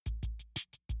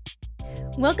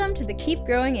Welcome to the Keep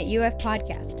Growing at UF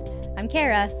podcast. I'm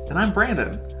Kara. And I'm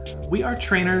Brandon. We are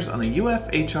trainers on the UF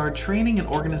HR Training and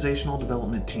Organizational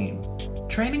Development team.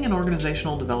 Training and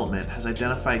Organizational Development has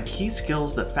identified key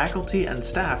skills that faculty and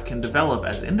staff can develop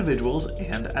as individuals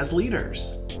and as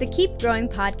leaders. The Keep Growing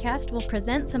podcast will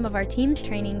present some of our team's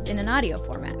trainings in an audio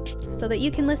format so that you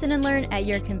can listen and learn at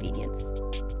your convenience.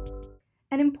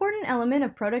 An important element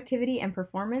of productivity and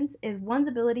performance is one's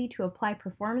ability to apply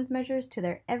performance measures to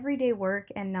their everyday work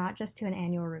and not just to an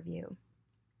annual review.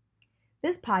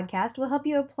 This podcast will help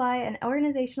you apply an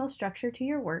organizational structure to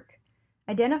your work,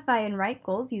 identify and write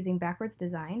goals using backwards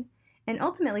design, and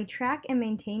ultimately track and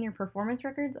maintain your performance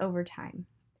records over time.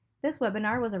 This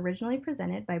webinar was originally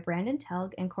presented by Brandon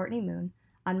Telg and Courtney Moon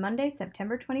on Monday,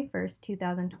 September 21st,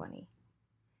 2020.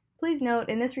 Please note,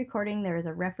 in this recording there is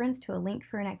a reference to a link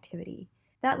for an activity.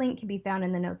 That link can be found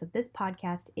in the notes of this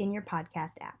podcast in your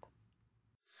podcast app.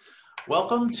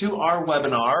 Welcome to our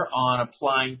webinar on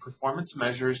applying performance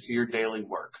measures to your daily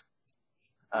work.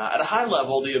 At a high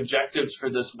level, the objectives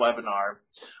for this webinar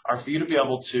are for you to be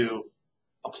able to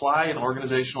apply an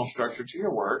organizational structure to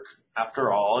your work.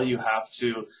 After all, you have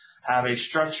to have a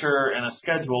structure and a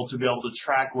schedule to be able to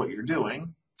track what you're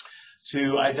doing,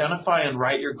 to identify and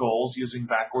write your goals using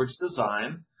backwards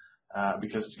design,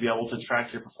 because to be able to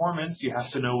track your performance, you have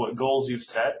to know what goals you've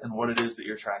set and what it is that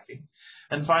you're tracking.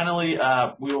 And finally,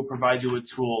 we will provide you with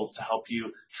tools to help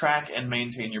you track and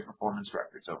maintain your performance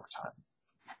records over time.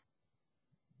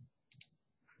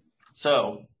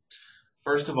 So,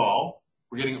 first of all,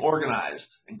 we're getting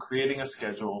organized and creating a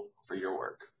schedule for your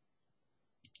work.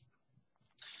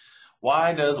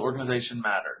 Why does organization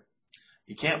matter?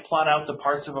 You can't plot out the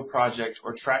parts of a project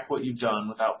or track what you've done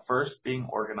without first being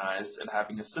organized and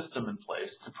having a system in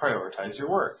place to prioritize your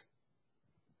work.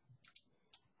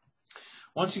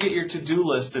 Once you get your to-do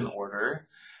list in order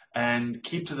and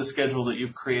keep to the schedule that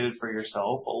you've created for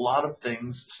yourself, a lot of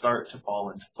things start to fall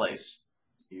into place.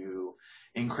 You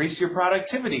increase your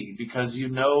productivity because you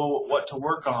know what to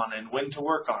work on and when to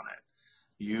work on it.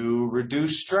 You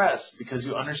reduce stress because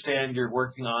you understand you're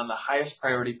working on the highest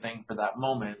priority thing for that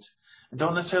moment and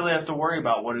don't necessarily have to worry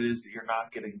about what it is that you're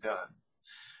not getting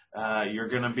done. You're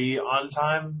going to be on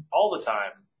time all the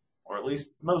time, or at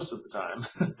least most of the time.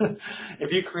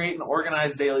 If you create an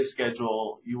organized daily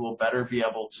schedule, you will better be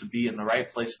able to be in the right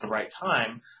place at the right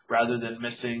time rather than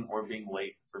missing or being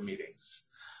late for meetings.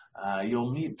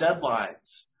 You'll meet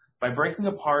deadlines. By breaking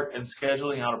apart and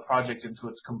scheduling out a project into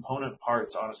its component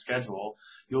parts on a schedule,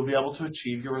 you'll be able to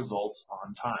achieve your results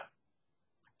on time.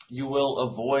 You will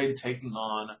avoid taking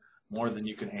on more than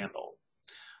you can handle.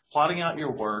 Plotting out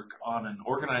your work on an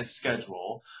organized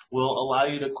schedule will allow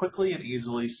you to quickly and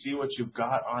easily see what you've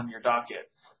got on your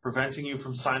docket, preventing you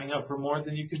from signing up for more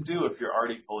than you can do if you're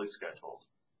already fully scheduled.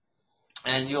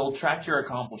 And you'll track your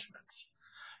accomplishments.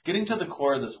 Getting to the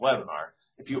core of this webinar,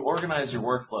 if you organize your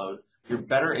workload, you're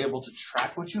better able to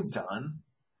track what you've done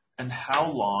and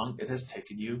how long it has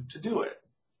taken you to do it.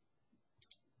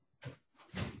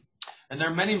 And there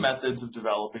are many methods of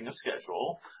developing a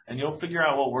schedule, and you'll figure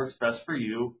out what works best for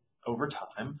you over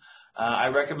time. I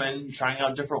recommend trying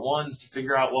out different ones to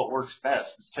figure out what works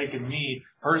best. It's taken me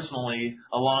personally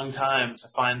a long time to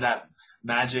find that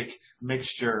magic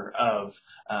mixture of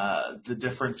the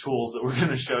different tools that we're going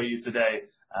to show you today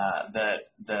that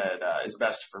is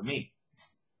best for me.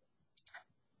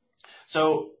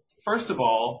 So first of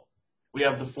all, we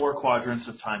have the 4 quadrants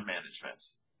of time management.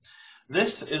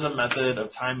 This is a method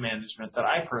of time management that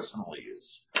I personally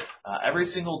use. Every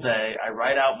single day, I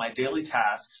write out my daily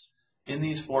tasks in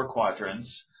these 4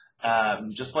 quadrants,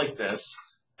 just like this,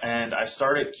 and I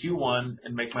start at Q1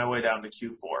 and make my way down to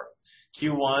Q4.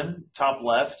 Q1, top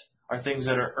left, are things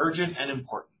that are urgent and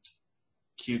important.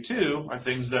 Q2 are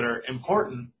things that are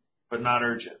important but not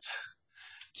urgent.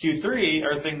 Q3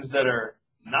 are things that are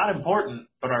not important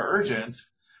but are urgent.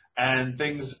 And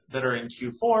things that are in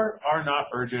Q4 are not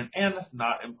urgent and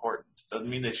not important. Doesn't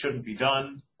mean they shouldn't be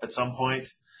done at some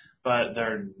point, but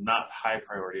they're not high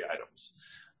priority items.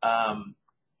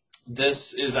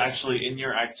 This is actually in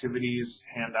your activities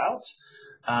handout.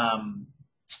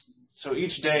 So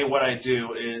each day what I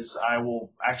do is I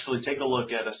will actually take a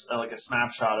look at a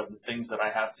snapshot of the things that I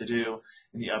have to do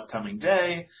in the upcoming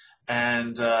day.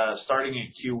 And starting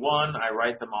at Q1, I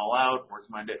write them all out, work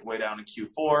my way down to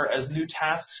Q4. As new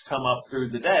tasks come up through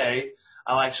the day,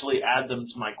 I'll actually add them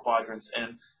to my quadrants,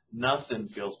 and nothing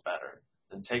feels better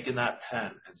than taking that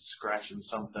pen and scratching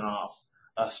something off,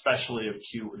 especially of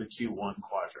the Q1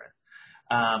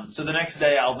 quadrant. So the next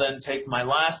day, I'll then take my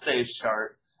last day's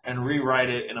chart and rewrite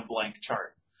it in a blank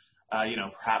chart.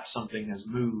 Perhaps something has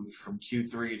moved from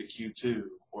Q3 to Q2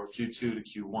 or Q2 to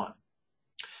Q1.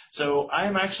 So I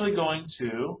am actually going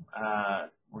to,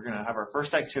 we're going to have our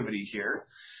first activity here.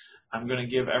 I'm going to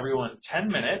give everyone 10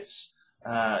 minutes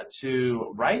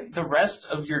to write the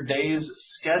rest of your day's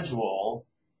schedule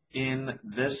in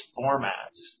this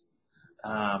format.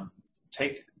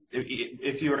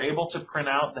 If you're able to print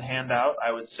out the handout,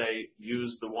 I would say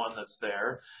use the one that's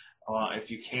there.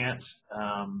 If you can't,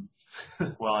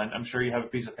 well, I'm sure you have a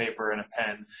piece of paper and a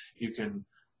pen. You can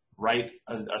write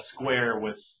a square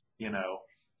with,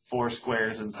 4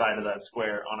 squares inside of that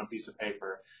square on a piece of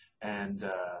paper and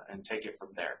take it from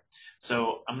there.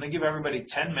 So I'm going to give everybody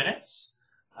 10 minutes.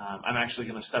 I'm actually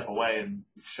going to step away and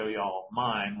show you all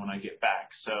mine when I get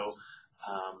back. So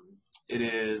it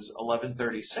is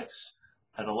 11:36.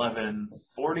 At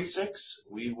 11:46,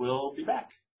 we will be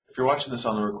back. If you're watching this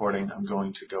on the recording, I'm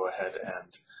going to go ahead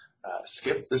and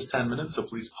skip this 10 minutes, so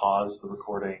please pause the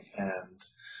recording and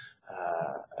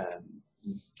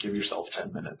give yourself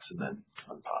 10 minutes and then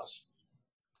unpause.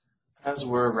 As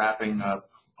we're wrapping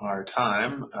up our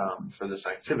time for this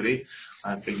activity,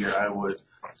 I figure I would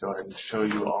go ahead and show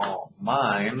you all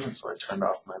mine. So I turned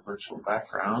off my virtual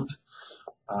background.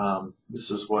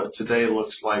 This is what today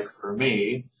looks like for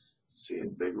me. See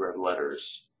in big red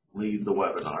letters, lead the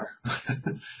webinar.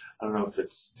 I don't know if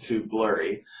it's too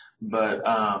blurry, but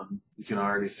you can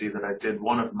already see that I did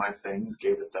one of my things,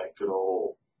 gave it that good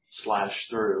old slash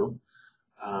through.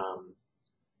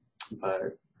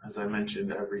 But as I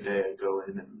mentioned, every day I go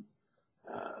in and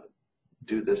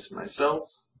do this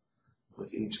myself,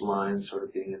 with each line sort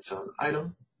of being its own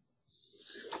item.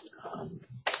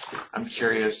 I'm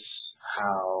curious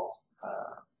how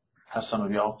some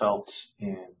of y'all felt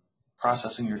in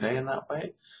processing your day in that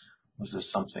way. Was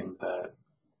this something that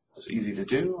was easy to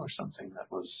do or something that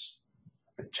was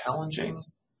a bit challenging?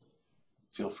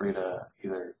 Feel free to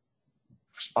either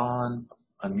respond,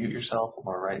 unmute yourself,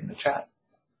 or write in the chat.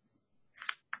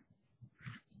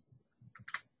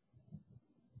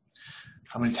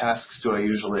 How many tasks do I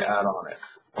usually add on it?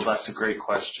 Well, that's a great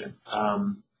question.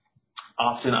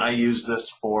 Often I use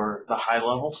this for the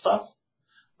high-level stuff,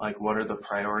 like what are the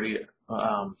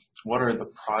what are the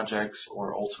projects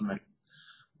or ultimate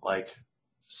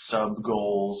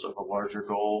sub-goals of a larger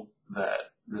goal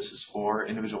that this is for.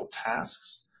 Individual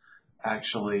tasks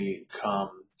actually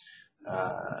come,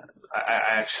 I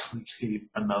actually keep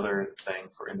another thing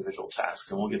for individual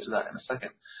tasks, and we'll get to that in a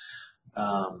second.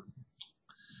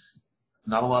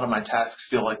 Not a lot of my tasks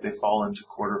feel like they fall into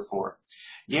quarter 4.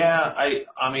 Yeah,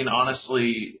 I mean,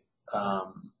 honestly,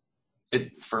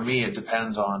 for me, it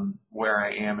depends on where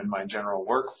I am in my general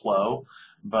workflow,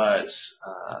 but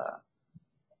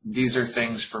these are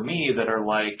things for me that are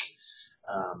like,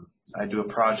 I do a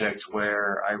project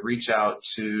where I reach out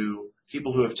to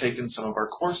people who have taken some of our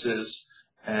courses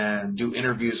and do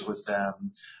interviews with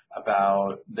them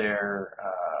about their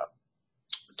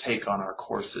take on our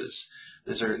courses.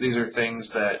 These are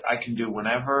things that I can do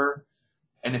whenever,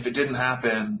 and if it didn't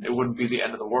happen, it wouldn't be the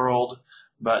end of the world,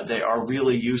 but they are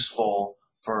really useful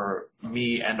for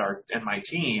me and my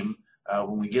team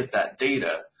when we get that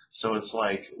data. So it's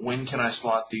like, when can I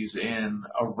slot these in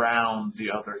around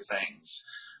the other things?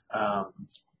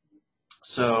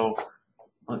 So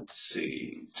let's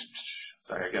see.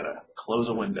 Sorry, I gotta close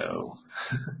a window.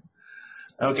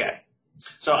 Okay,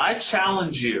 so I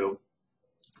challenge you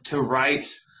to write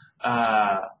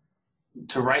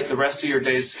the rest of your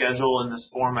day's schedule in this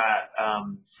format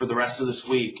for the rest of this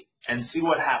week and see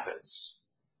what happens.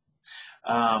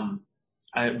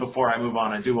 Before I move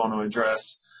on, I do want to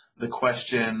address the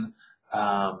question,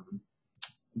 a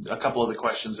couple of the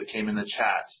questions that came in the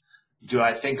chat. Do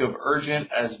I think of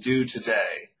urgent as due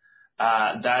today?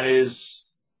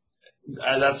 That's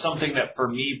something that for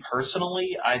me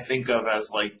personally, I think of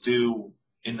as like due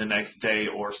in the next day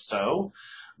or so.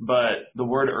 But the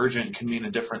word urgent can mean a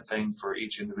different thing for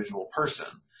each individual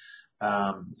person.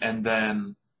 And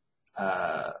then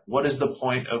what is the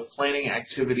point of planning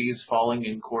activities falling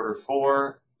in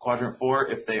quadrant 4,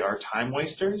 if they are time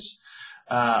wasters?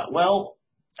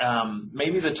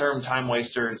 Maybe the term time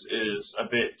wasters is a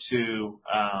bit too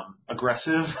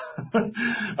aggressive,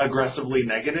 aggressively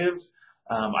negative.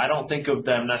 I don't think of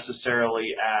them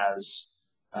necessarily as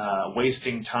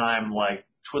wasting time, like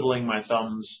twiddling my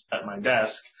thumbs at my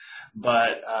desk,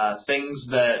 but things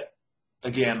that,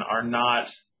 again,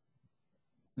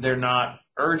 they're not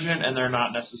urgent, and they're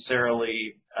not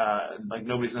necessarily,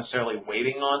 nobody's necessarily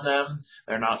waiting on them.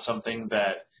 They're not something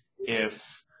that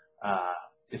if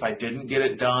I didn't get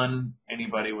it done,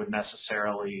 anybody would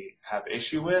necessarily have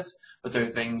issue with, but they're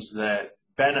things that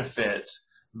benefit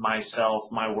myself,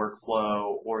 my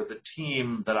workflow, or the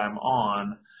team that I'm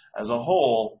on as a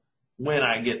whole when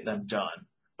I get them done.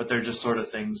 but they're just sort of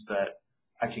things that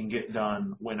I can get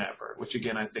done whenever, which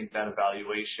again, I think that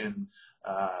evaluation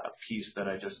piece that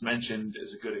I just mentioned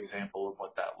is a good example of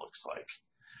what that looks like.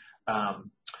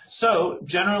 So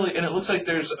generally, and it looks like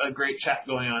there's a great chat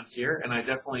going on here, and I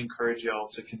definitely encourage y'all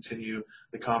to continue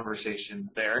the conversation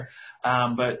there.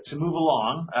 But to move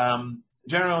along,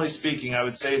 generally speaking, I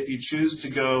would say if you choose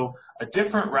to go a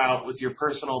different route with your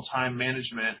personal time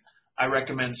management, I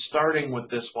recommend starting with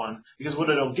this one, because what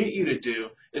it'll get you to do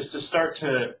is to start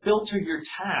to filter your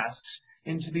tasks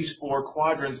into these 4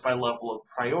 quadrants by level of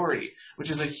priority, which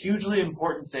is a hugely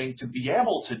important thing to be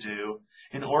able to do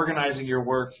in organizing your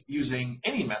work using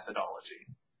any methodology.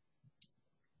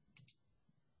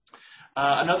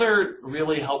 Another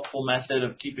really helpful method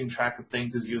of keeping track of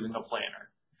things is using a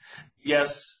planner.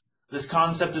 Yes, this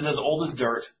concept is as old as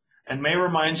dirt and may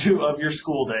remind you of your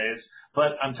school days,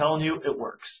 but I'm telling you, it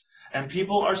works. And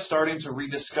people are starting to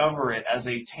rediscover it as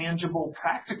a tangible,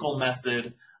 practical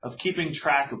method of keeping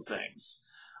track of things.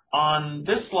 On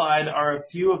this slide are a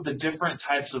few of the different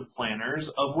types of planners,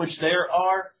 of which there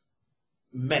are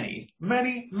many,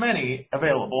 many, many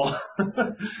available.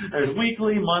 There's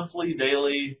weekly, monthly,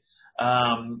 daily.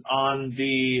 On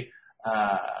the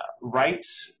right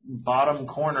bottom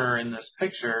corner in this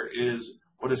picture is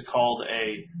what is called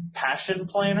a passion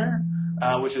planner,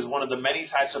 which is one of the many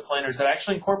types of planners that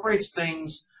actually incorporates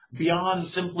things beyond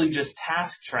simply just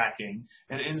task tracking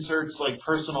and inserts like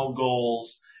personal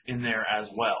goals in there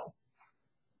as well.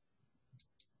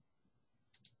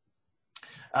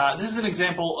 This is an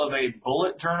example of a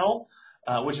bullet journal,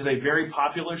 which is a very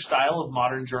popular style of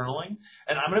modern journaling.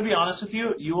 And I'm going to be honest with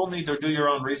you, you will need to do your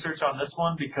own research on this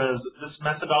one, because this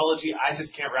methodology, I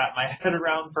just can't wrap my head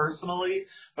around personally.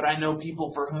 But I know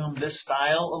people for whom this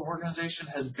style of organization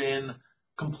has been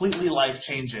completely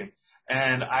life-changing.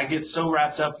 And I get so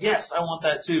wrapped up, yes, I want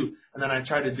that too. And then I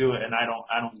try to do it and I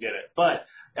don't get it. But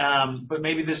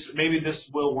maybe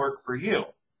this will work for you.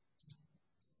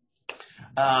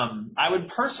 I would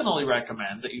personally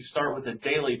recommend that you start with a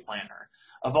daily planner.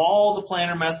 Of all the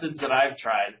planner methods that I've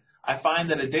tried, I find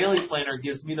that a daily planner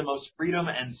gives me the most freedom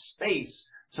and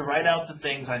space to write out the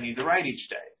things I need to write each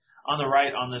day. On the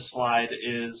right on this slide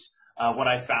is what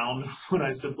I found when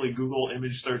I simply Google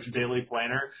image search daily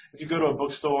planner. If you go to a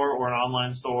bookstore or an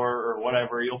online store or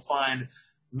whatever, you'll find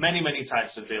many, many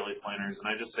types of daily planners, and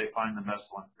I just say find the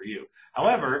best one for you.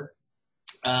 However,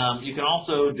 you can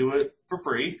also do it for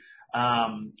free.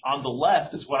 On the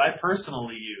left is what I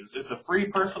personally use. It's a free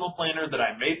personal planner that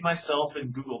I made myself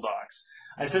in Google Docs.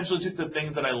 I essentially took the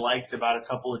things that I liked about a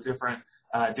couple of different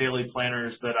daily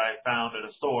planners that I found at a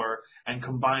store and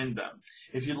combined them.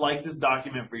 If you'd like this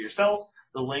document for yourself,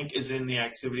 the link is in the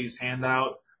activities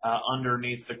handout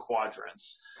underneath the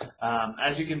quadrants.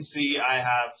 As you can see, I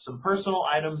have some personal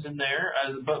items in there,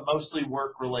 but mostly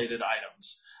work-related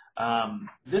items.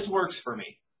 This works for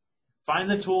me. Find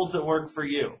the tools that work for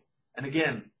you. And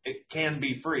again, it can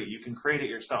be free. You can create it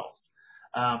yourself.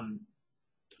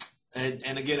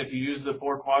 And again, if you use the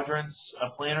 4 quadrants, a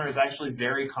planner is actually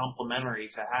very complimentary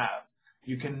to have.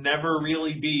 You can never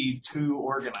really be too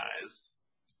organized.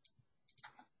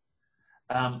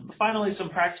 Finally, some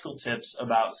practical tips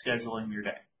about scheduling your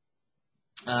day.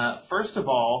 First of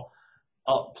all,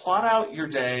 plot out your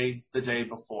day the day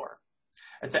before.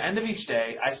 At the end of each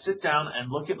day, I sit down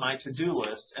and look at my to-do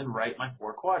list and write my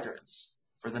 4 quadrants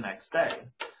for the next day.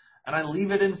 And I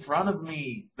leave it in front of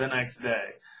me the next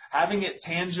day. Having it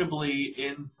tangibly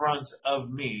in front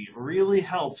of me really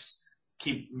helps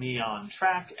keep me on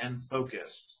track and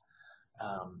focused.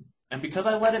 And because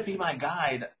I let it be my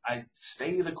guide, I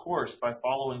stay the course by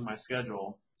following my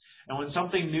schedule. And when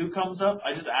something new comes up,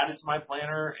 I just add it to my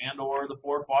planner and or the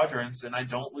 4 quadrants, and I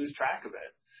don't lose track of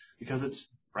it because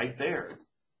it's right there.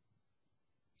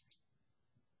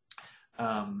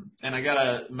 And I got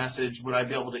a message, would I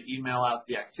be able to email out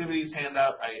the activities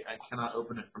handout? I cannot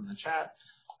open it from the chat.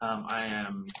 I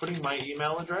am putting my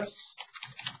email address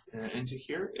into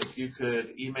here. If you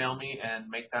could email me and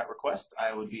make that request,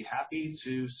 I would be happy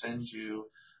to send you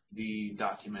the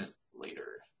document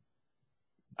later.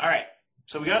 All right,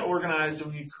 so we got organized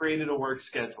and we created a work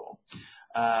schedule.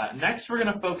 Next, we're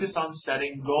going to focus on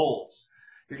setting goals.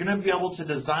 You're going to be able to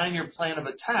design your plan of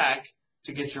attack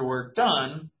to get your work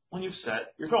done when you've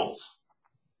set your goals.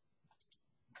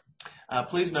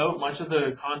 Please note, much of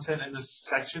the content in this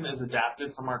section is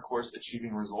adapted from our course,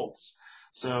 Achieving Results.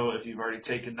 So if you've already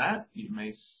taken that, you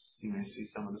may see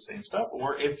some of the same stuff.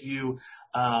 Or if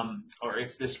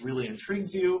this really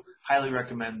intrigues you, highly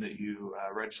recommend that you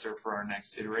register for our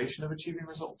next iteration of Achieving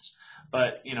Results.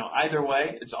 But either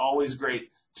way, it's always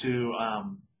great to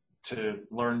to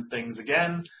learn things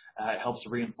again. It helps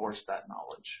reinforce that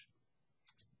knowledge.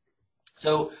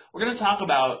 So we're going to talk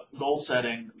about goal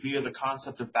setting via the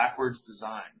concept of backwards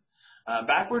design.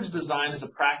 Backwards design is a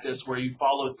practice where you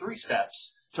follow 3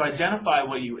 steps to identify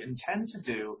what you intend to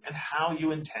do and how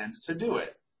you intend to do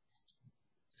it.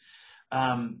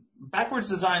 Backwards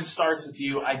design starts with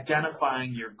you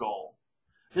identifying your goal.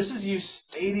 This is you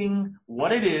stating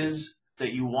what it is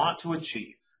that you want to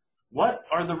achieve. What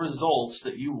are the results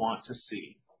that you want to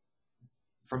see?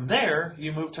 From there,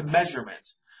 you move to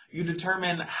measurement. You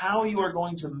determine how you are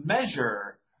going to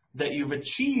measure that you've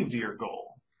achieved your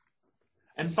goal.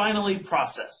 And finally,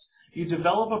 process. You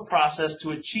develop a process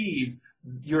to achieve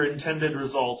your intended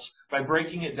results by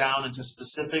breaking it down into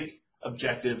specific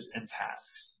objectives and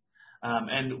tasks.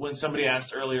 And when somebody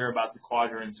asked earlier about the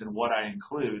quadrants and what I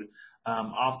include,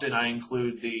 often I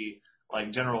include the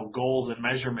general goals and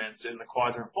measurements in the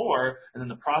quadrant 4, and then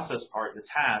the process part, the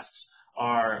tasks,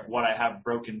 are what I have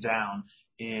broken down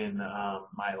in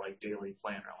my daily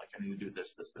planner. I need to do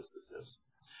this, this, this, this, this.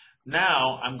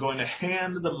 Now I'm going to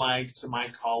hand the mic to my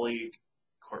colleague,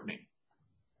 Courtney.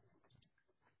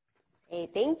 Hey,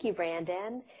 thank you,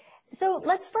 Brandon. So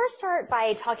let's first start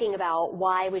by talking about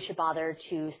why we should bother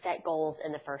to set goals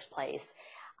in the first place.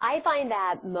 I find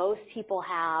that most people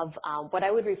have what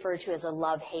I would refer to as a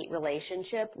love-hate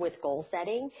relationship with goal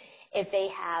setting. If they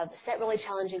have set really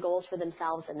challenging goals for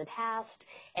themselves in the past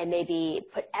and maybe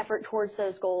put effort towards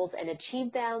those goals and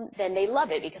achieved them, then they love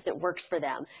it because it works for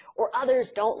them. Or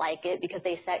others don't like it because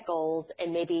they set goals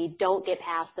and maybe don't get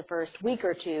past the first week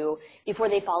or 2 before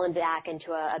they fall back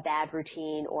into a bad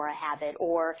routine or a habit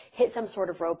or hit some sort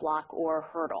of roadblock or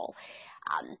hurdle.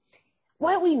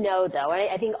 What we know, though,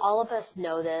 and I think all of us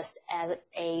know this at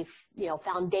a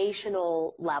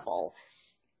foundational level,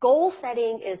 goal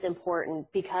setting is important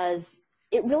because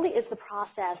it really is the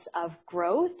process of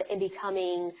growth and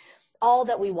becoming all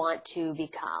that we want to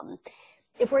become.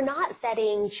 If we're not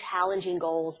setting challenging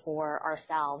goals for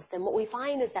ourselves, then what we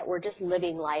find is that we're just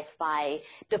living life by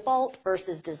default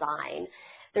versus design.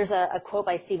 There's a quote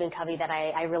by Stephen Covey that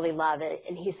I really love,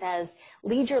 and he says,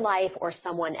 "Lead your life or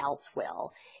someone else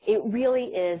will." It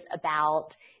really is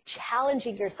about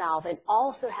challenging yourself and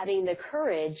also having the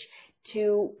courage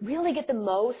to really get the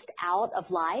most out of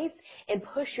life and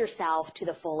push yourself to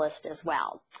the fullest as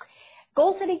well.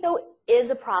 Goal setting, though, is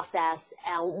a process.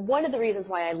 And one of the reasons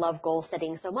why I love goal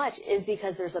setting so much is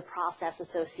because there's a process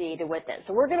associated with it.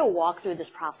 So we're going to walk through this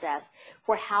process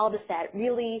for how to set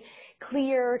really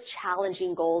clear,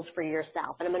 challenging goals for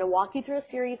yourself. And I'm going to walk you through a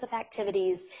series of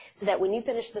activities so that when you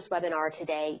finish this webinar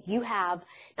today, you have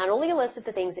not only a list of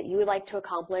the things that you would like to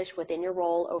accomplish within your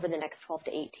role over the next 12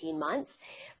 to 18 months,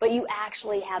 but you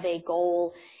actually have a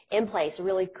goal in place, a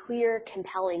really clear,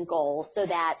 compelling goal, so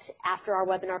that after our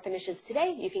webinar finishes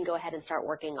today, you can go ahead and start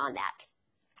working on that.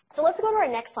 So let's go to our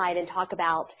next slide and talk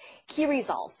about key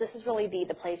results. This is really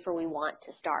the place where we want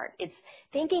to start. It's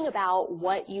thinking about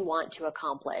what you want to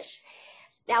accomplish.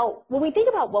 Now, when we think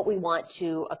about what we want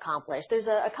to accomplish, there's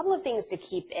a couple of things to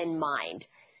keep in mind.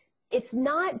 It's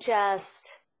not just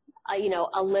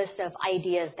a list of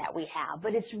ideas that we have,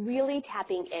 but it's really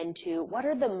tapping into what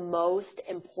are the most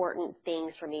important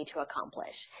things for me to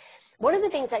accomplish. One of the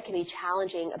things that can be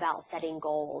challenging about setting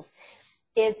goals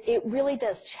is it really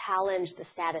does challenge the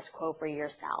status quo for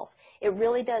yourself. It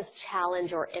really does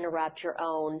challenge or interrupt your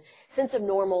own sense of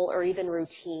normal or even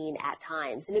routine at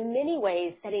times. And in many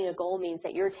ways, setting a goal means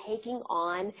that you're taking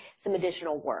on some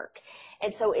additional work.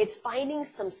 And so it's finding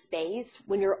some space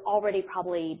when you're already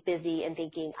probably busy and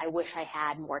thinking, I wish I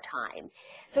had more time.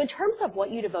 So in terms of what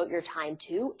you devote your time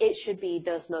to, it should be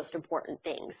those most important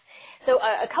things. So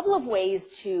a couple of ways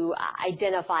to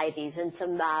identify these and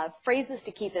some phrases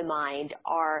to keep in mind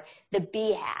are the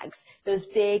BHAGs, those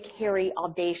big, hairy,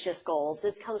 audacious goals.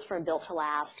 This comes from Built to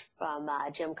Last from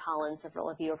Jim Collins. Several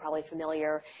of you are probably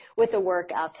familiar with the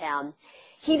work of him.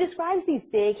 He describes these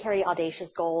big, hairy,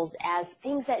 audacious goals as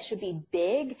things that should be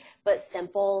big but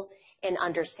simple and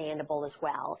understandable as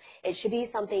well. It should be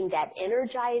something that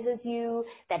energizes you,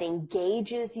 that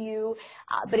engages you,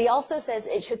 but he also says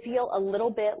it should feel a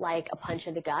little bit like a punch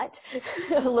in the gut.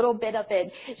 A little bit of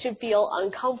it should feel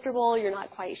uncomfortable. You're not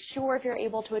quite sure if you're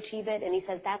able to achieve it, and he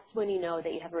says that's when you know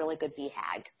that you have a really good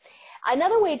BHAG.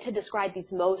 Another way to describe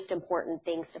these most important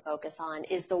things to focus on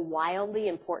is the wildly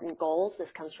important goals.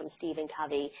 This comes from Stephen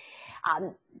Covey.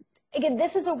 Again,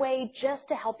 this is a way just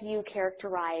to help you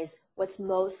characterize what's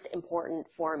most important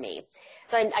for me.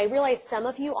 So I realize some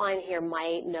of you on here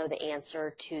might know the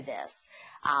answer to this,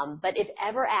 but if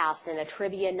ever asked in a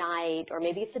trivia night, or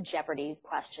maybe it's a Jeopardy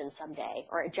question someday,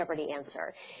 or a Jeopardy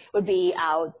answer, would be,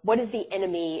 what is the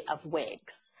enemy of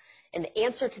wigs? And the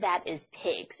answer to that is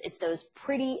pigs. It's those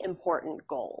pretty important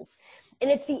goals. And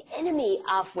it's the enemy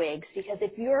of WIGs, because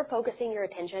if you're focusing your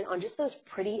attention on just those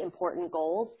pretty important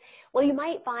goals, well, you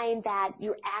might find that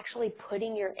you're actually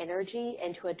putting your energy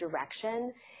into a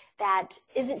direction that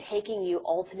isn't taking you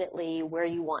ultimately where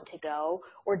you want to go,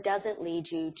 or doesn't lead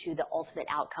you to the ultimate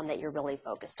outcome that you're really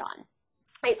focused on.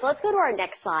 All right, so let's go to our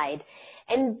next slide.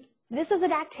 And this is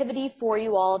an activity for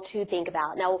you all to think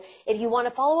about. Now, if you want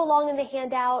to follow along in the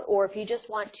handout, or if you just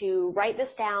want to write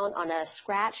this down on a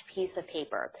scratch piece of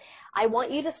paper, I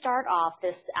want you to start off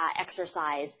this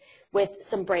exercise with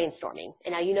some brainstorming.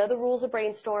 And now you know the rules of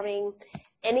brainstorming.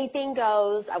 Anything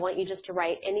goes. I want you just to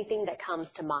write anything that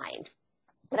comes to mind.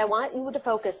 But I want you to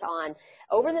focus on,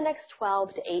 over the next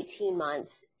 12 to 18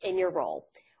 months in your role,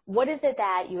 what is it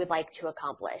that you would like to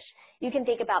accomplish? You can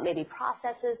think about maybe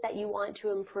processes that you want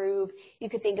to improve. You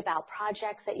could think about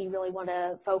projects that you really want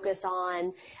to focus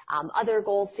on, other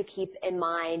goals to keep in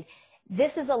mind.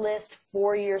 This is a list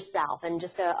for yourself, and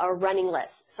just a running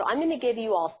list. So I'm going to give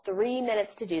you all 3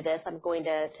 minutes to do this. I'm going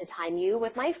to time you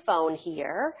with my phone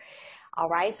here. All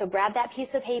right, so grab that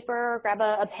piece of paper, grab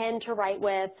a pen to write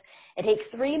with, and take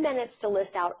 3 minutes to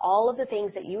list out all of the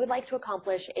things that you would like to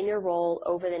accomplish in your role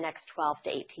over the next 12 to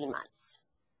 18 months.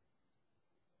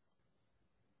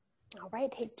 All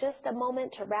right, take just a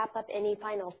moment to wrap up any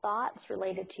final thoughts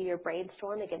related to your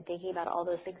brainstorm. Again, thinking about all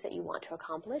those things that you want to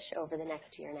accomplish over the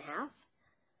next year and a half.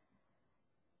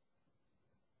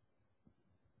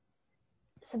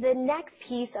 So the next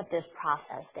piece of this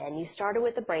process then, you started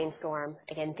with the brainstorm,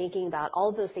 again, thinking about all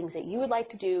of those things that you would like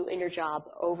to do in your job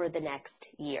over the next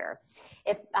year.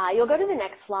 If you'll go to the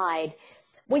next slide,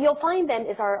 what you'll find then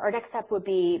is our next step would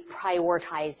be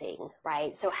prioritizing,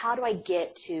 right? So how do I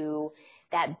get to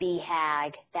that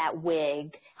BHAG, that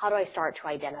WIG? How do I start to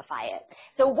identify it?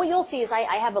 So what you'll see is I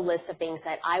have a list of things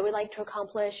that I would like to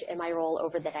accomplish in my role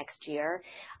over the next year.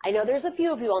 I know there's a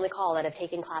few of you on the call that have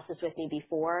taken classes with me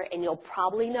before, and you'll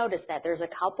probably notice that there's a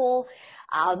couple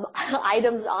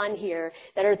items on here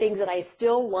that are things that I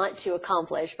still want to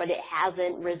accomplish, but it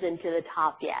hasn't risen to the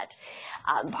top yet.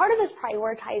 Part of this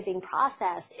prioritizing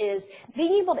process is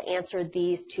being able to answer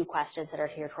these 2 questions that are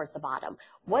here towards the bottom.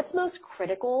 What's most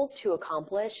critical to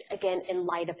accomplish, again, in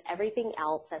light of everything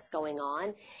else that's going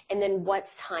on, and then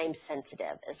what's time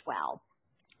sensitive as well.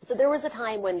 So there was a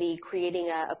time when creating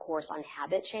a course on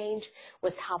habit change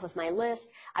was top of my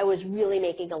list. I was really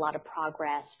making a lot of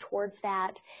progress towards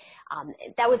that.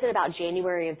 That was in about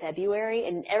January and February,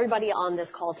 and everybody on this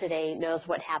call today knows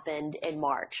what happened in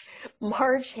March.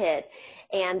 March hit,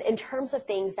 and in terms of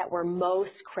things that were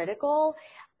most critical,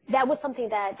 that was something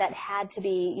that had to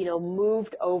be,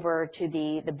 moved over to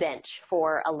the bench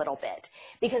for a little bit,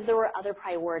 because there were other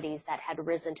priorities that had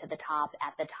risen to the top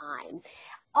at the time.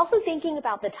 Also thinking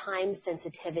about the time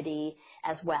sensitivity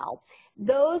as well.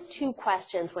 Those 2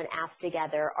 questions, when asked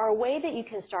together, are a way that you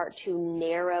can start to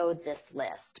narrow this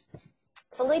list.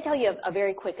 So let me tell you a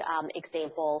very quick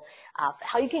example of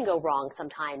how you can go wrong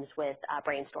sometimes with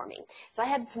brainstorming. So I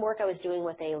had some work I was doing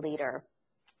with a leader.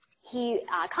 He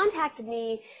contacted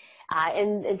me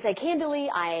and said, candidly,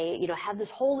 I have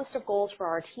this whole list of goals for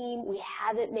our team. We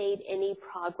haven't made any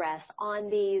progress on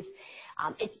these.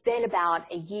 It's been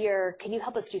about a year. Can you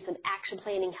help us do some action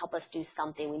planning? Help us do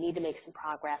something. We need to make some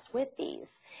progress with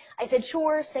these. I said,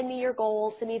 sure, send me your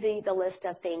goals. Send me the list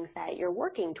of things that you're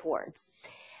working towards.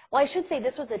 Well, I should say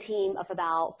this was a team of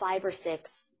about 5 or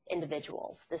 6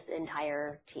 individuals, this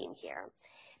entire team here.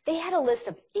 They had a list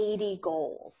of 80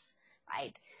 goals,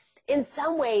 right? In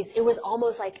some ways, it was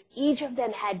almost like each of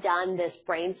them had done this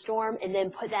brainstorm and then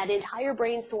put that entire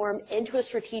brainstorm into a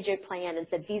strategic plan and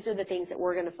said, these are the things that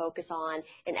we're going to focus on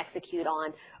and execute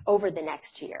on over the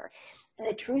next year. And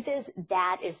the truth is,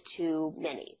 that is too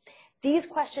many. These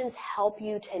questions help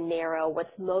you to narrow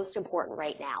what's most important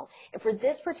right now. And for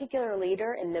this particular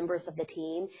leader and members of the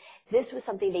team, this was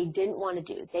something they didn't want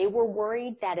to do. They were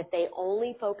worried that if they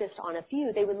only focused on a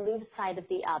few, they would lose sight of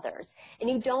the others. And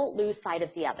you don't lose sight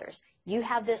of the others. You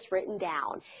have this written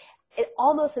down. It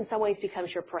almost in some ways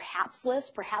becomes your perhaps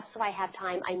list. Perhaps if I have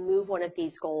time, I move one of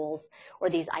these goals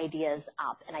or these ideas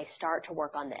up and I start to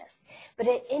work on this. But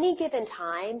at any given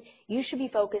time, you should be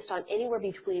focused on anywhere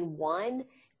between 1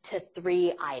 to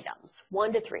 3 items,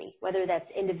 1 to 3, whether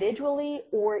that's individually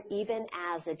or even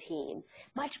as a team.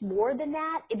 Much more than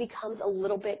that, it becomes a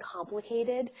little bit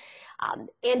complicated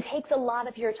and takes a lot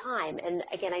of your time. And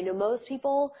again, I know most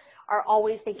people are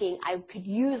always thinking, I could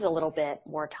use a little bit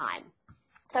more time.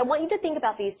 So I want you to think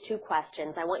about these two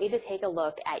questions. I want you to take a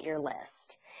look at your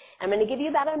list. I'm going to give you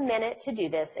about a minute to do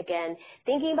this. Again,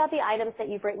 thinking about the items that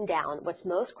you've written down, what's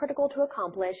most critical to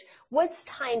accomplish, what's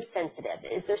time sensitive.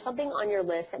 Is there something on your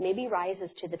list that maybe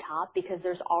rises to the top because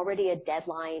there's already a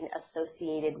deadline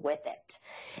associated with it?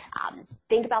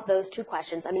 Think about those two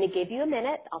questions. I'm going to give you a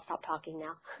minute. I'll stop talking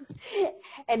now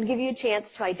and give you a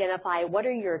chance to identify what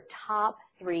are your top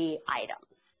 3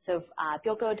 items. So if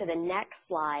you'll go to the next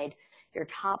slide, your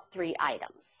top 3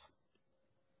 items.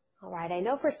 All right, I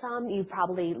know for some, you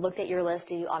probably looked at your list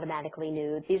and you automatically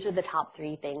knew these are the top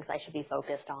 3 things I should be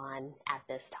focused on at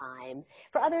this time.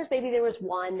 For others, maybe there was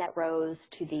one that rose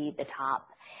to the top.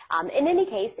 In any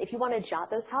case, if you want to jot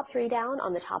those top 3 down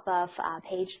on the top of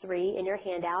page 3 in your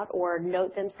handout, or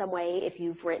note them some way if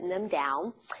you've written them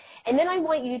down. And then I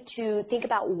want you to think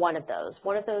about one of those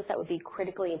that would be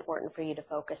critically important for you to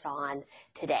focus on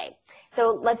today.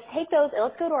 So let's take those and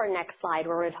let's go to our next slide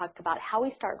where we're going to talk about how we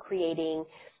start creating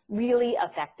really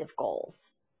effective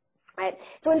goals. Right?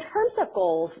 So in terms of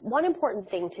goals, one important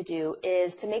thing to do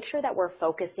is to make sure that we're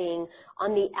focusing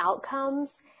on the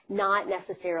outcomes, not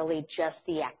necessarily just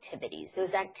the activities.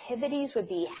 Those activities would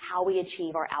be how we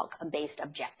achieve our outcome-based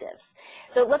objectives.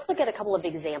 So let's look at a couple of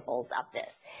examples of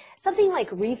this. Something like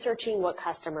researching what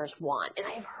customers want. And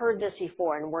I've heard this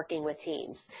before in working with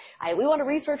teams. We want to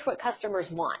research what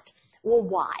customers want. Well,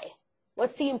 why?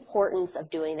 What's the importance of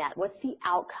doing that? What's the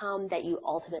outcome that you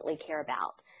ultimately care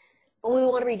about? Well, we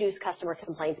want to reduce customer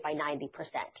complaints by 90%.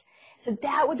 So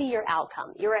that would be your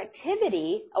outcome. Your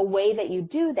activity, a way that you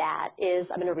do that is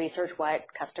I'm going to research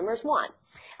what customers want.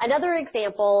 Another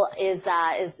example is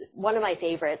one of my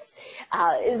favorites,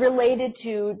 is related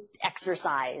to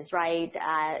exercise, right?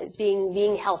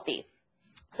 Being healthy.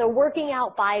 So working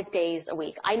out 5 days a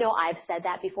week. I know I've said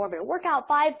that before, but work out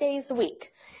 5 days a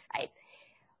week, right?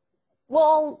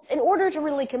 Well, in order to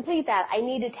really complete that, I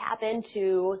need to tap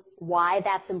into why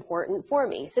that's important for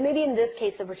me. So maybe in this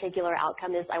case, the particular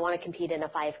outcome is I want to compete in a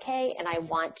 5K and I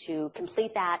want to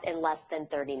complete that in less than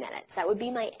 30 minutes. That would be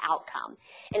my outcome.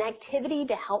 An activity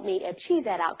to help me achieve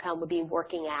that outcome would be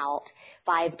working out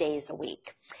 5 days a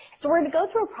week. So we're going to go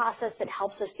through a process that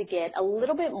helps us to get a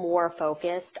little bit more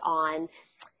focused on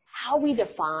how we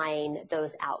define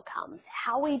those outcomes,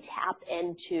 how we tap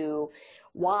into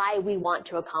why we want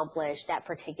to accomplish that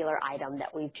particular item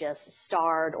that we've just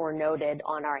starred or noted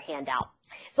on our handout.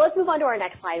 So let's move on to our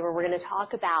next slide where we're going to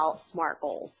talk about SMART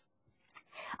goals.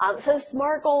 So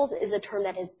SMART goals is a term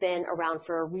that has been around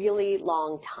for a really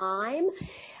long time.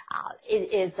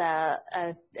 It is a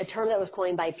term that was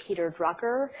coined by Peter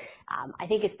Drucker. I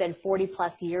think it's been 40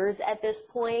 plus years at this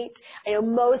point. I know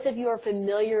most of you are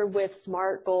familiar with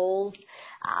SMART goals.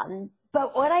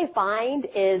 But what I find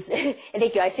is, and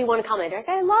thank you, I see one comment, like,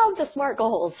 I love the SMART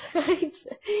goals, right?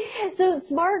 So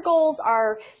SMART goals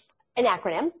are an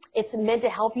acronym. It's meant to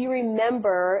help you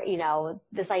remember,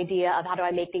 this idea of how do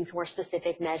I make things more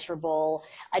specific, measurable,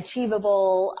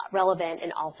 achievable, relevant,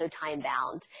 and also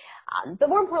time-bound. But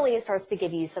more importantly, it starts to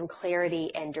give you some clarity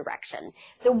and direction.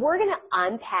 So we're going to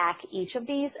unpack each of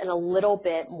these in a little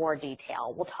bit more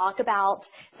detail. We'll talk about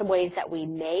some ways that we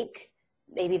make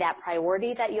maybe that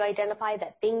priority that you identify,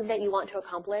 that thing that you want to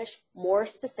accomplish, more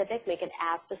specific, make it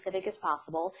as specific as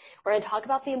possible. We're going to talk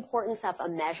about the importance of a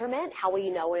measurement. How will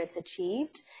you know when it's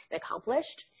achieved and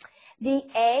accomplished? The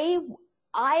A,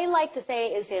 I like to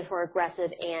say it stands for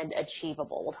aggressive and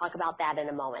achievable. We'll talk about that in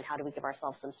a moment. How do we give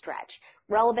ourselves some stretch?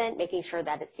 Relevant, making sure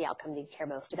that it's the outcome that you care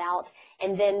most about.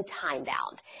 And then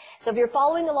time-bound. So if you're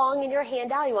following along in your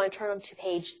handout, you want to turn to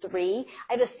page 3.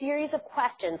 I have a series of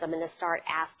questions I'm going to start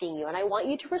asking you. And I want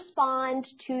you to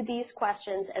respond to these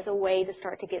questions as a way to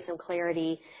start to get some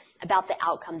clarity about the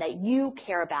outcome that you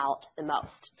care about the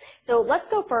most. So let's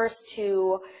go first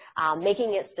to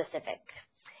making it specific.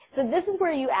 So this is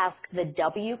where you ask the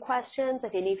W questions. I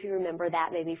think if you remember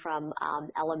that maybe from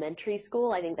elementary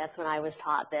school, I think that's when I was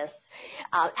taught this.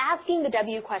 Asking the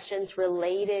W questions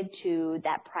related to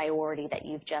that priority that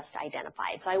you've just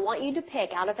identified. So I want you to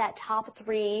pick out of that top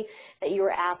 3 that you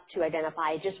were asked to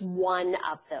identify just one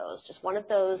of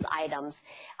those items,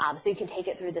 so you can take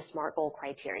it through the SMART goal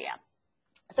criteria.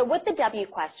 So with the W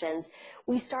questions,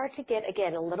 we start to get,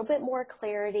 again, a little bit more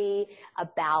clarity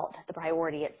about the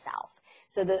priority itself.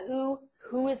 So the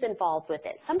who is involved with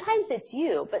it. Sometimes it's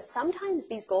you, but sometimes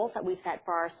these goals that we set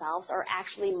for ourselves are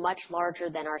actually much larger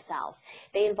than ourselves.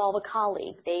 They involve a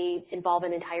colleague. They involve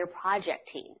an entire project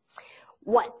team.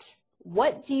 What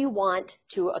do you want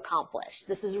to accomplish?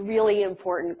 This is a really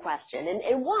important question,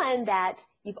 and one that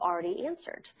you've already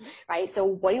answered, right? So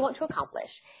what do you want to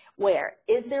accomplish? Where?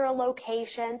 Is there a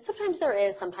location? Sometimes there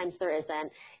is, sometimes there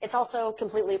isn't. It's also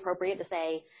completely appropriate to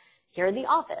say, here in the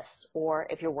office, or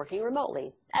if you're working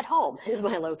remotely, at home is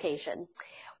my location.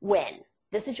 When?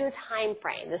 This is your time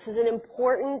frame. This is an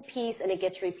important piece, and it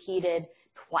gets repeated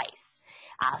twice.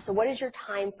 So what is your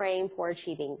time frame for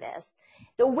achieving this?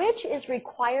 The which is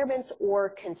requirements or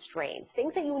constraints,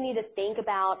 things that you need to think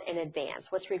about in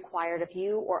advance. What's required of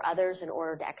you or others in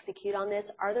order to execute on this?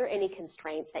 Are there any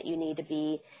constraints that you need to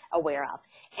be aware of?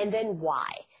 And then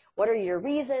why? What are your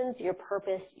reasons, your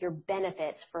purpose, your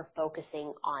benefits for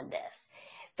focusing on this?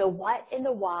 The what and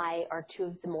the why are two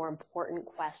of the more important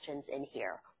questions in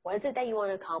here. What is it that you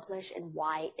want to accomplish, and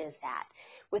why is that?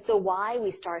 With the why, we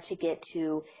start to get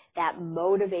to that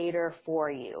motivator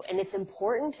for you. And it's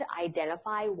important to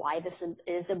identify why this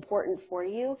is important for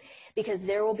you, because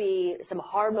there will be some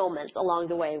hard moments along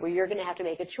the way where you're going to have to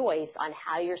make a choice on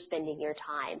how you're spending your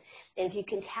time. And if you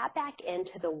can tap back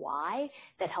into the why,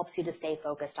 that helps you to stay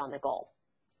focused on the goal.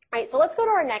 All right, so let's go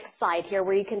to our next slide here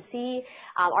where you can see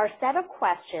our set of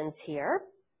questions here.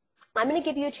 I'm going to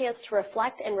give you a chance to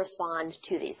reflect and respond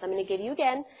to these. So I'm going to give you,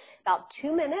 again, about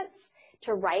 2 minutes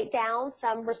to write down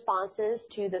some responses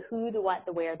to the who, the what,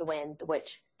 the where, the when, the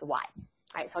which, the why. All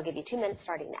right, so I'll give you 2 minutes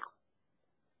starting now.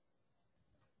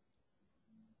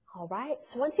 All right,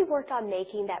 so once you've worked on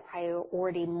making that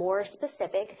priority more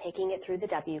specific, taking it through the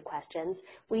W questions,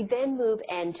 we then move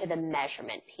into the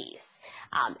measurement piece.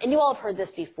 And you all have heard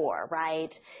this before,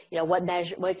 right? You know, what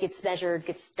gets measured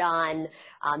gets done.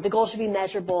 The goal should be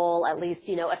measurable, at least,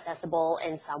 you know, accessible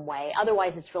in some way.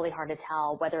 Otherwise, it's really hard to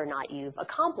tell whether or not you've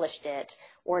accomplished it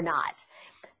or not.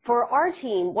 For our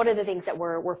team, one of the things that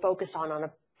we're focused on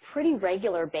a pretty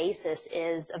regular basis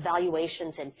is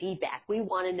evaluations and feedback. We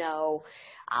want to know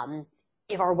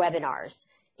if our webinars,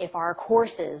 if our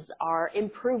courses are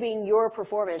improving your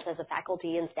performance as a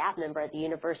faculty and staff member at the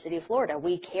University of Florida.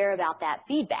 We care about that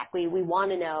feedback. We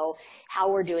want to know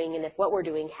how we're doing and if what we're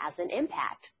doing has an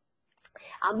impact.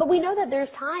 But we know that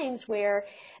there's times where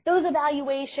those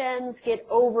evaluations get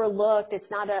overlooked.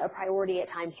 It's not a priority at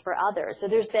times for others. So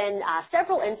there's been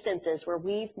several instances where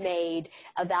we've made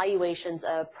evaluations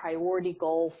a priority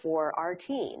goal for our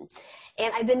team.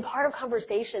 And I've been part of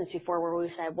conversations before where we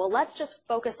said, well, let's just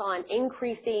focus on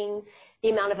increasing the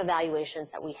amount of evaluations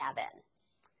that we have in.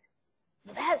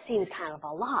 Well, that seems kind of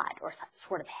a lot or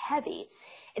sort of heavy.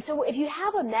 And so if you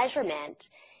have a measurement,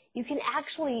 you can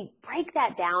actually break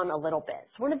that down a little bit.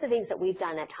 So one of the things that we've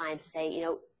done at times is say, you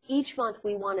know, each month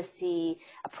we want to see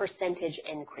a percentage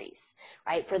increase,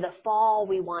 right? For the fall,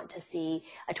 we want to see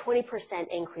a 20%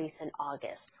 increase in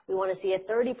August. We want to see a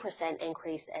 30%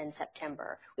 increase in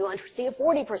September. We want to see a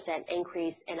 40%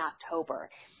 increase in October.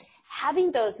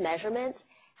 Having those measurements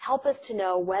help us to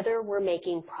know whether we're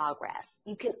making progress.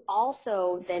 You can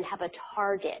also then have a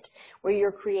target where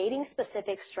you're creating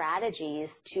specific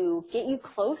strategies to get you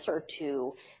closer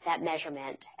to that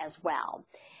measurement as well.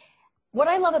 What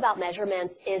I love about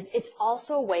measurements is it's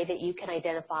also a way that you can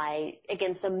identify,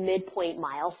 again, some midpoint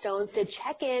milestones to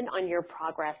check in on your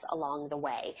progress along the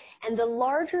way. And the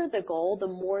larger the goal, the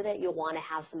more that you'll want to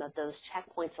have some of those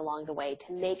checkpoints along the way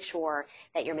to make sure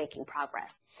that you're making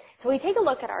progress. So we take a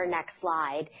look at our next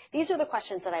slide. These are the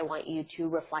questions that I want you to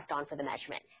reflect on for the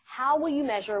measurement. How will you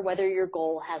measure whether your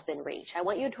goal has been reached? I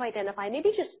want you to identify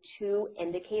maybe just 2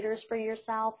 indicators for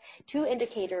yourself, 2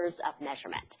 indicators of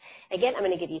measurement. Again, I'm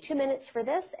going to give you 2 minutes for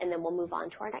this, and then we'll move on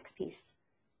to our next piece.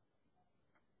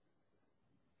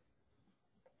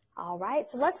 All right,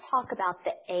 so let's talk about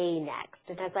the A next.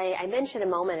 And as I mentioned a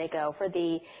moment ago, for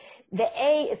the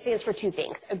A, it stands for 2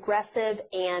 things, aggressive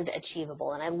and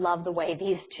achievable. And I love the way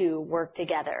these 2 work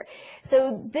together.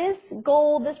 So this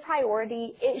goal, this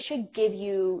priority, it should give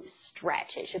you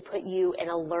stretch. It should put you in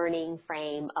a learning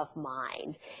frame of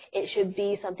mind. It should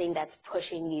be something that's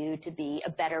pushing you to be a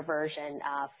better version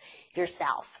of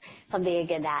yourself. Something,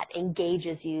 again, that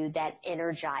engages you, that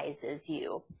energizes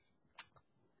you.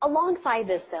 Alongside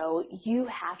this, though, you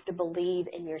have to believe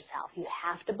in yourself. You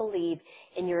have to believe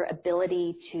in your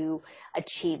ability to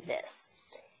achieve this.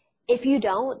 If you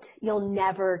don't, you'll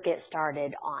never get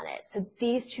started on it. So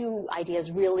these 2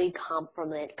 ideas really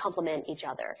complement each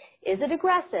other. Is it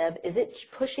aggressive? Is it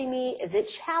pushing me? Is it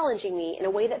challenging me in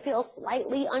a way that feels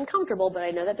slightly uncomfortable, but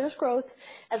I know that there's growth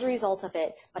as a result of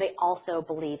it, but I also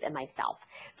believe in myself.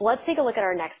 So let's take a look at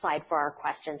our next slide for our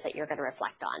questions that you're going to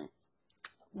reflect on.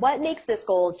 What makes this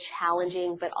goal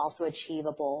challenging but also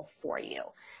achievable for you?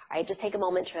 All right? Just take a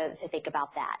moment to think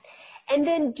about that. And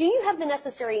then, do you have the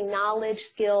necessary knowledge,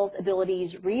 skills,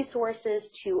 abilities, resources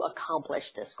to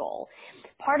accomplish this goal?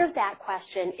 Part of that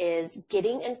question is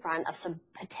getting in front of some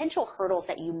potential hurdles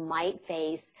that you might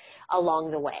face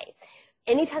along the way.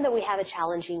 Anytime that we have a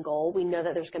challenging goal, we know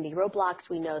that there's going to be roadblocks.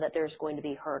 We know that there's going to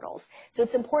be hurdles. So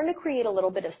it's important to create a little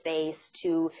bit of space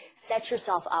to set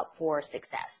yourself up for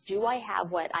success. Do I have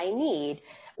what I need?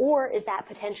 Or is that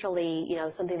potentially,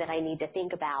 something that I need to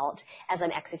think about as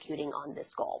I'm executing on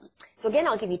this goal? So again,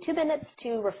 I'll give you 2 minutes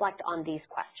to reflect on these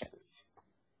questions.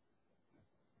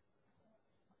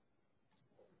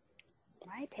 All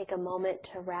right, take a moment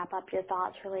to wrap up your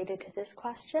thoughts related to this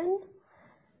question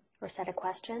or set of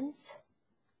questions.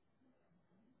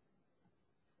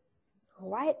 All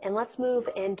right, and let's move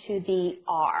into the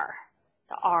R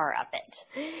of it.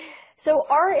 So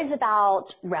R is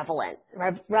about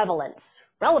relevance,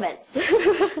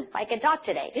 if I can talk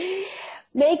today.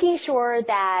 Making sure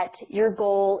that your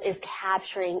goal is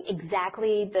capturing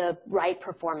exactly the right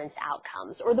performance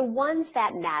outcomes, or the ones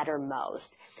that matter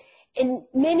most. In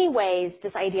many ways,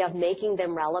 this idea of making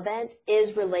them relevant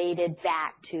is related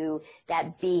back to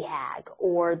that BHAG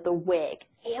or the WIG.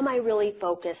 Am I really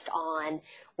focused on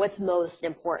what's most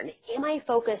important? Am I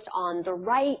focused on the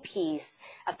right piece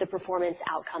of the performance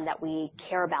outcome that we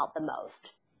care about the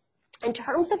most? In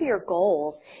terms of your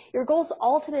goals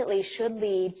ultimately should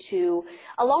lead to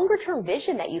a longer-term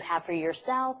vision that you have for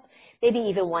yourself, maybe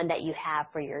even one that you have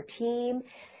for your team.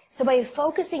 So by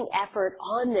focusing effort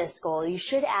on this goal, you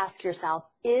should ask yourself,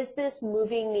 is this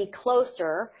moving me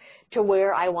closer to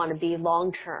where I want to be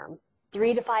long-term,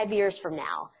 3 to 5 years from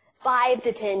now, 5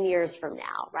 to 10 years from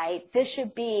now, right? This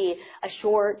should be a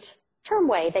short-term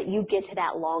way that you get to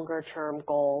that longer-term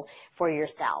goal for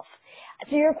yourself.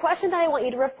 So your question that I want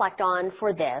you to reflect on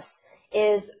for this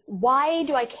is, why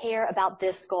do I care about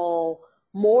this goal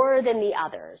more than the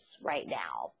others right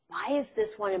now? Why is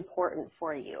this one important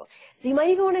for you? So you might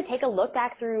even want to take a look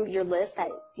back through your list that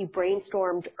you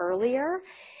brainstormed earlier.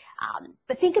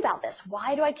 But think about this.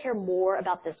 Why do I care more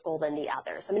about this goal than the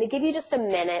others? I'm going to give you just a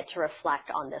minute to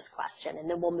reflect on this question, and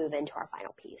then we'll move into our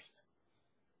final piece.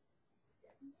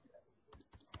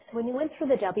 So when you went through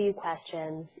the W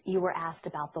questions, you were asked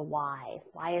about the why.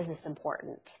 Why is this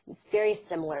important? It's very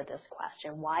similar, this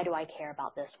question. Why do I care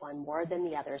about this one more than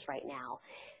the others right now?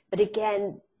 But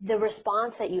again, the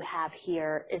response that you have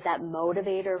here is that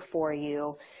motivator for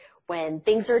you when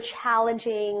things are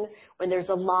challenging, when there's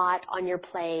a lot on your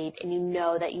plate, and you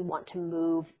know that you want to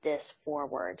move this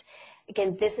forward.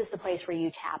 Again, this is the place where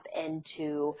you tap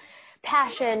into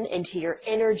passion, into your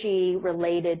energy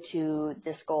related to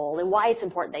this goal, and why it's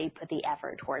important that you put the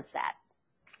effort towards that.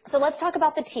 So let's talk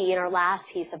about the T in our last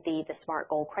piece of the SMART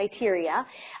goal criteria,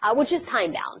 which is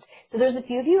time-bound. So there's a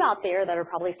few of you out there that are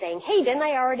probably saying, hey, didn't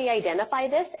I already identify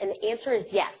this? And the answer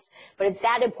is yes, but it's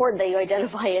that important that you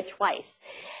identify it twice.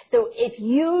 So if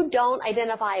you don't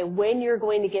identify when you're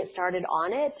going to get started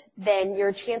on it, then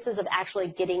your chances of actually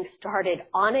getting started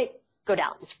on it go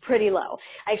down. It's pretty low.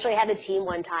 I actually had a team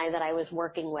one time that I was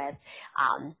working with.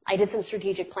 I did some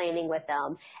strategic planning with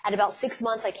them. At about 6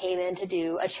 months, I came in to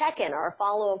do a check-in or a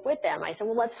follow-up with them. I said,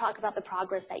 well, let's talk about the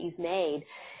progress that you've made.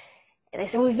 And they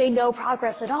said, we've made no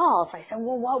progress at all. So I said,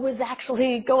 well, what was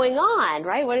actually going on,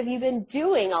 right? What have you been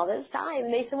doing all this time?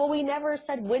 And they said, well, we never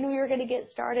said when we were going to get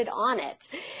started on it.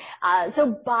 So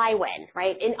by when,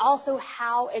 right? And also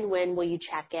how and when will you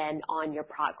check in on your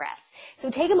progress?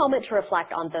 So take a moment to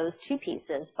reflect on those two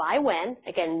pieces. By when,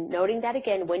 again, noting that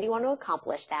again, when do you want to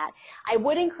accomplish that? I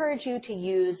would encourage you to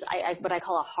use what I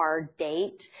call a hard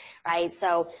date, right?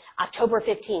 So October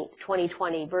 15th,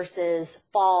 2020 versus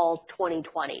fall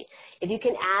 2020. If you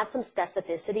can add some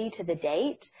specificity to the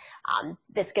date,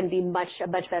 that's going to be a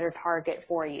much better target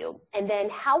for you. And then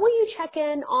how will you check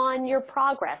in on your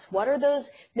progress? What are those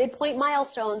midpoint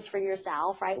milestones for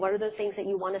yourself, right? What are those things that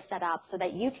you want to set up so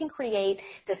that you can create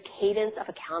this cadence of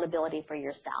accountability for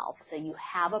yourself? So you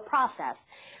have a process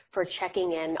for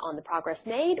checking in on the progress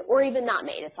made or even not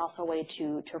made. It's also a way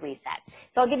to reset.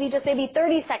 So I'll give you just maybe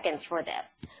 30 seconds for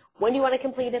this. When do you want to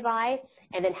complete it by?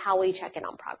 And then how will you check in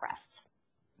on progress?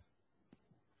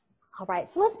 All right,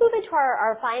 so let's move into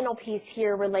our final piece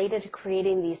here related to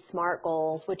creating these SMART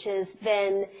goals, which is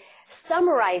then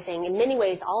summarizing in many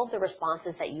ways all of the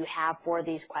responses that you have for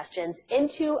these questions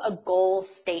into a goal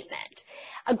statement.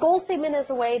 A goal statement is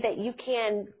a way that you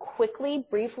can quickly,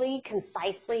 briefly,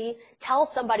 concisely tell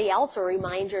somebody else or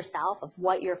remind yourself of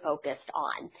what you're focused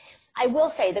on. I will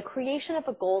say the creation of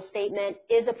a goal statement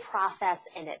is a process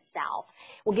in itself.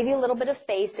 We'll give you a little bit of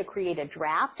space to create a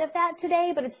draft of that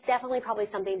today, but it's definitely probably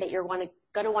something that you're going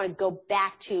to want to go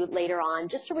back to later on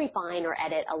just to refine or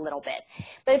edit a little bit.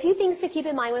 But a few things to keep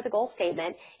in mind with a goal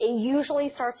statement: it usually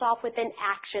starts off with an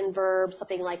action verb,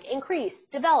 something like increase,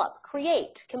 develop,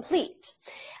 create, complete.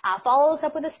 Follows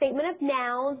up with a statement of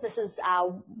nouns. This is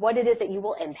what it is that you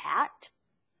will impact.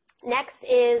 Next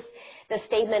is the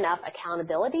statement of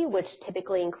accountability, which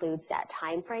typically includes that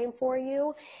time frame for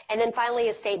you. And then finally,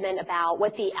 a statement about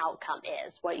what the outcome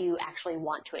is, what you actually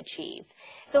want to achieve.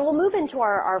 So we'll move into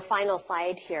our final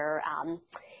slide here.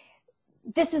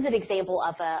 This is an example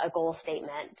of a goal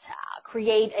statement.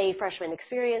 Create a freshman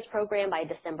experience program by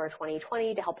December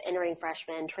 2020 to help entering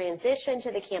freshmen transition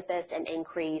to the campus and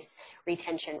increase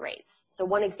retention rates. So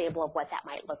one example of what that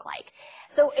might look like.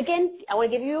 So again, I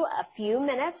want to give you a few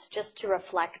minutes just to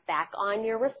reflect back on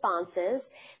your responses.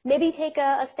 Maybe take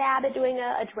a stab at doing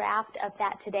a draft of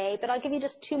that today, but I'll give you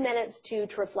just 2 minutes to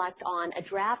reflect on a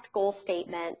draft goal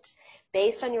statement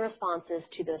based on your responses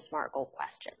to those SMART goal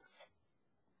questions.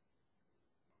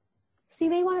 So you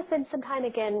may want to spend some time,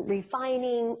 again,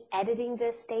 refining, editing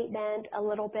this statement a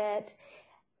little bit.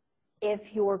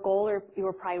 If your goal or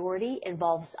your priority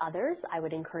involves others, I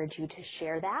would encourage you to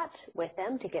share that with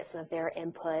them to get some of their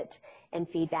input and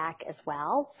feedback as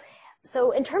well.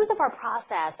 So in terms of our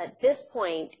process, at this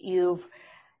point, you've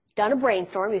done a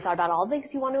brainstorm. You've thought about all the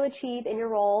things you want to achieve in your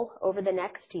role over the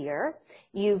next year.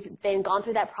 You've then gone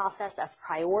through that process of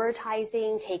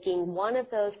prioritizing, taking one of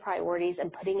those priorities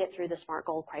and putting it through the SMART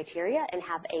goal criteria and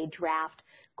have a draft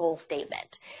goal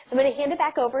statement. So I'm going to hand it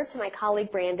back over to my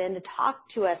colleague Brandon to talk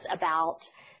to us about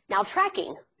now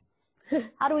tracking.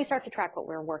 How do we start to track what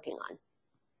we're working on?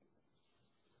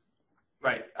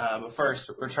 Right, but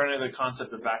first, returning to the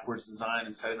concept of backwards design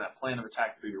and setting that plan of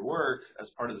attack for your work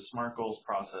as part of the SMART goals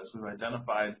process, we've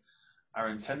identified our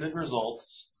intended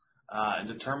results and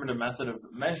determined a method of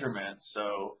measurement.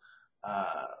 So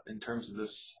in terms of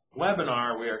this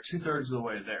webinar, we are 2/3 of the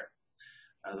way there.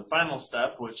 The final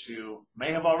step, which you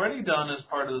may have already done as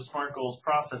part of the SMART goals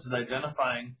process, is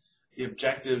identifying the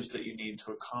objectives that you need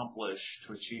to accomplish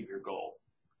to achieve your goal.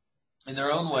 In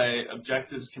their own way,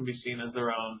 objectives can be seen as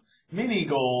their own mini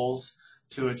goals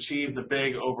to achieve the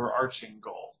big overarching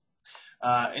goal.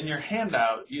 In your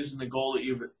handout, using the goal that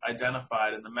you've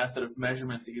identified and the method of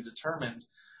measurement that you determined,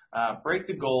 break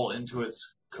the goal into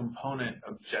its component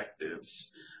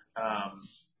objectives.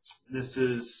 This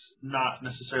is not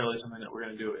necessarily something that we're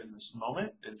going to do in this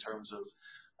moment in terms of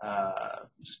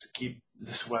just to keep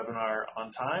this webinar on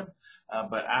time,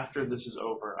 but after this is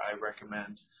over, I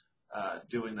recommend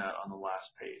doing that on the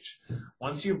last page.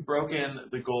 Once you've broken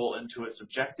the goal into its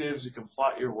objectives, you can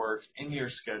plot your work in your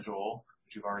schedule,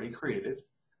 which you've already created,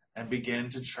 and begin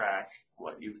to track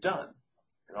what you've done.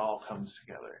 It all comes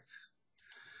together.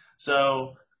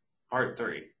 So, part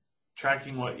 3,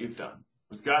 tracking what you've done.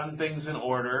 We've gotten things in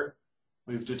order.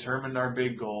 We've determined our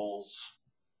big goals.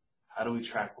 How do we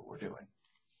track what we're doing?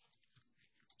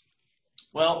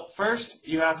 Well, first,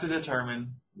 you have to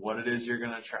determine what it is you're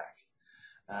going to track.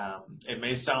 It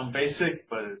may sound basic,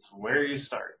 but it's where you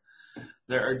start.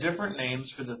 There are different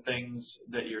names for the things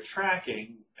that you're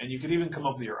tracking, and you could even come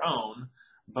up with your own,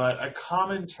 but a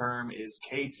common term is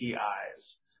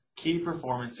KPIs, Key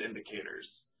Performance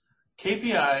Indicators.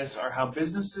 KPIs are how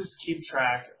businesses keep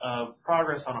track of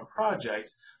progress on a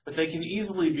project, but they can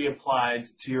easily be applied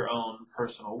to your own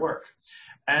personal work.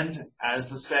 And as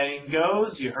the saying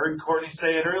goes, you heard Courtney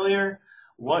say it earlier,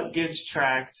 what gets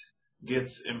tracked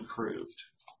gets improved.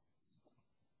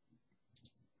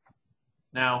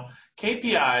 Now,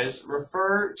 KPIs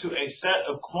refer to a set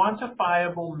of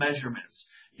quantifiable measurements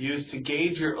used to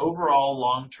gauge your overall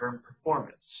long-term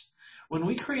performance. When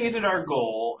we created our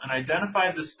goal and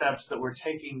identified the steps that we're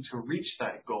taking to reach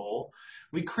that goal,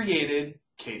 we created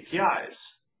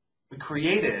KPIs. We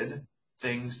created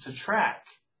things to track,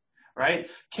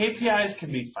 right? KPIs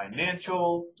can be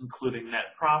financial, including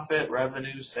net profit,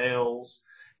 revenue, sales.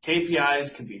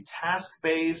 KPIs can be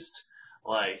task-based,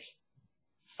 like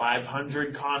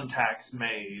 500 contacts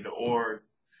made or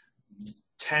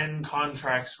 10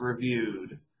 contracts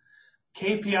reviewed.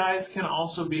 KPIs can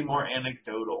also be more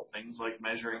anecdotal, things like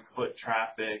measuring foot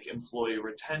traffic, employee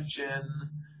retention,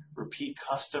 repeat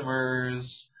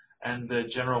customers, and the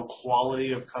general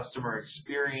quality of customer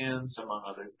experience, among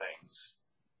other things.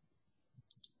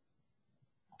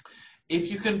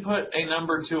 If you can put a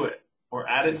number to it or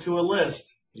add it to a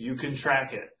list, you can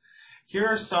track it. Here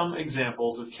are some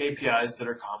examples of KPIs that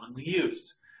are commonly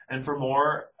used. And for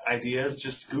more ideas,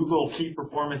 just Google Key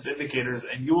Performance Indicators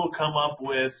and you will come up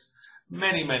with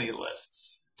many, many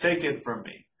lists. Take it from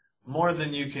me. More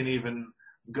than you can even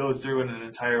go through in an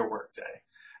entire workday.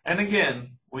 And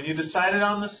again, when you decided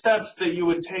on the steps that you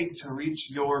would take to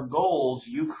reach your goals,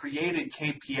 you created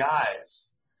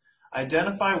KPIs.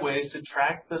 Identify ways to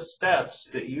track the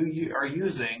steps that you are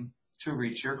using to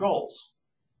reach your goals.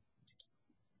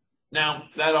 Now,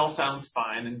 that all sounds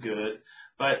fine and good,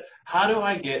 but how do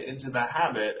I get into the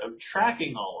habit of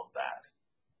tracking all of that?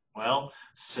 Well,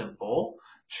 simple.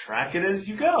 Track it as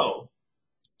you go.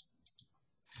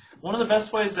 One of the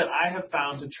best ways that I have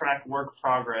found to track work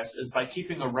progress is by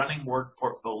keeping a running work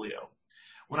portfolio.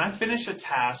 When I finish a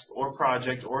task or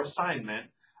project or assignment,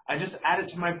 I just add it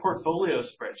to my portfolio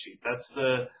spreadsheet. That's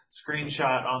the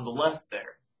screenshot on the left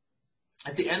there.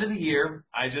 At the end of the year,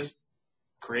 I just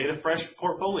create a fresh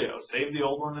portfolio, save the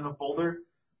old one in a folder,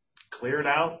 clear it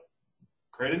out,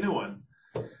 create a new one.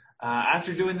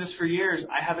 After doing this for years,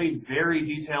 I have a very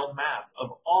detailed map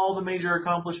of all the major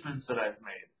accomplishments that I've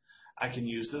made. I can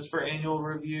use this for annual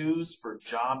reviews, for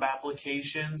job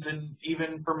applications, and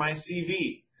even for my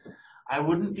CV. I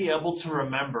wouldn't be able to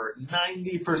remember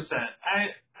 90%,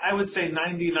 I would say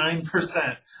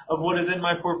 99% of what is in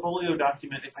my portfolio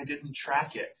document if I didn't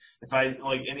track it. If I,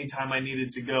 like, anytime I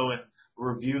needed to go and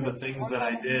review the things that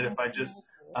I did, if I just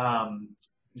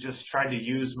tried to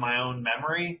use my own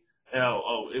memory,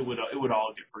 it would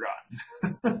all get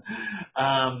forgotten.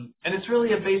 And it's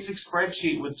really a basic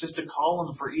spreadsheet with just a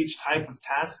column for each type of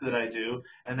task that I do,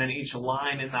 and then each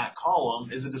line in that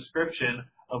column is a description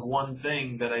of one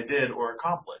thing that I did or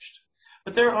accomplished.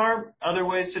 But there are other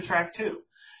ways to track too.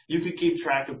 You could keep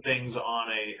track of things on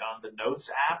the Notes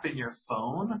app in your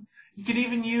phone. You could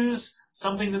even use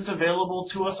something that's available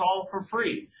to us all for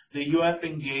free, the UF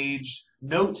Engage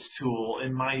Notes tool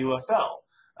in MyUFL.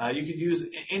 You could use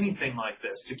anything like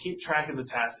this to keep track of the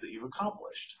tasks that you've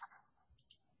accomplished.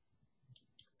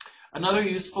 Another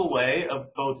useful way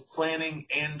of both planning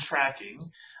and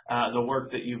tracking the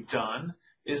work that you've done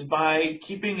is by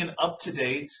keeping an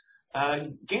up-to-date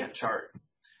Gantt chart.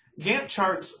 Gantt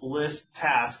charts list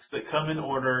tasks that come in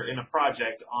order in a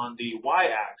project on the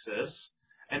y-axis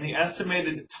and the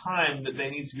estimated time that they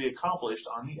need to be accomplished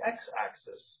on the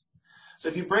x-axis. So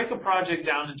if you break a project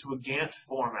down into a Gantt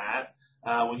format,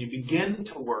 when you begin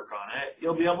to work on it,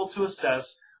 you'll be able to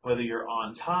assess whether you're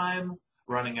on time,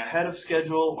 running ahead of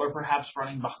schedule, or perhaps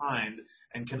running behind,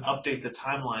 and can update the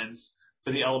timelines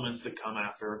for the elements that come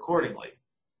after accordingly.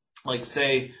 Like,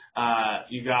 say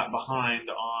you got behind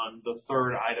on the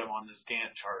third item on this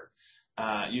Gantt chart.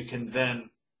 You can then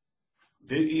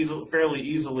fairly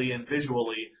easily and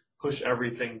visually push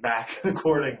everything back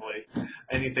accordingly,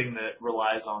 anything that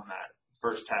relies on that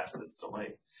first task that's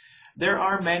delayed. There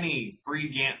are many free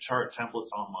Gantt chart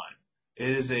templates online. It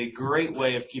is a great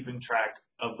way of keeping track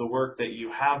of the work that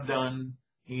you have done,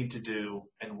 need to do,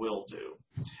 and will do.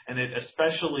 And it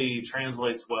especially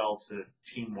translates well to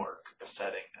teamwork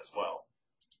setting as well.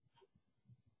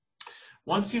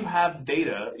 Once you have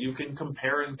data, you can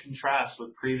compare and contrast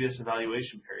with previous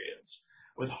evaluation periods.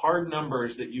 With hard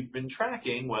numbers that you've been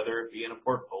tracking, whether it be in a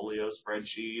portfolio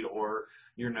spreadsheet or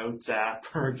your Notes app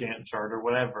or a Gantt chart or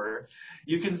whatever,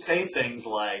 you can say things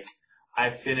like, I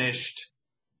finished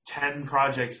 10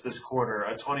 projects this quarter,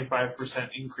 a 25%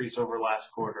 increase over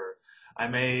last quarter. I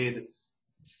made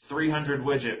 300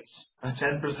 widgets, a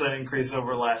 10% increase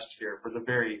over last year for the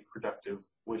very productive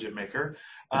widget maker.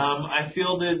 I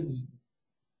fielded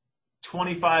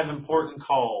 25 important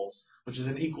calls, which is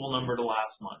an equal number to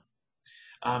last month.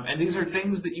 And these are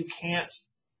things that you can't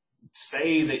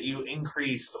say that you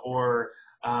increased or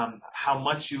how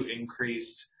much you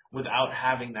increased without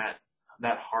having that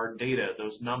hard data,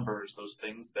 those numbers, those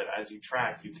things that as you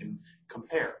track, you can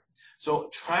compare. So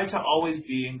try to always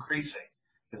be increasing.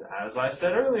 Because as I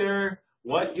said earlier,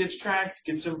 what gets tracked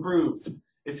gets improved.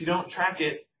 If you don't track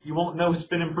it, you won't know it's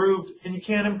been improved, and you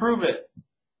can't improve it.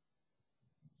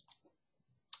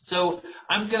 So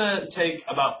I'm going to take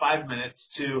about 5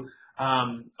 minutes to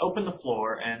open the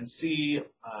floor and see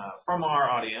from our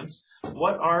audience,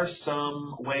 what are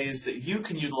some ways that you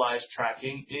can utilize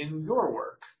tracking in your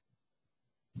work?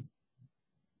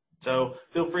 So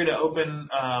feel free to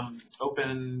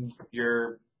open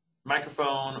your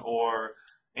microphone or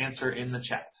answer in the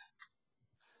chat.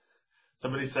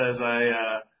 Somebody says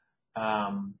I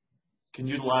can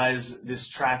utilize this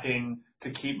tracking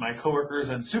to keep my coworkers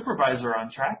and supervisor on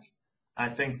track. I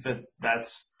think that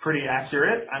that's pretty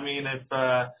accurate. I mean,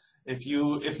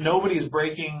 if nobody's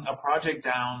breaking a project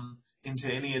down into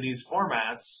any of these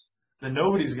formats, then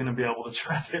nobody's going to be able to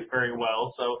track it very well.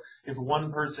 So if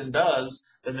one person does,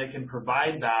 then they can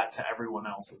provide that to everyone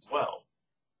else as well.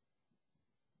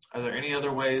 Are there any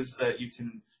other ways that you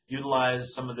can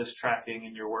utilize some of this tracking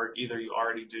in your work. Either you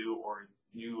already do or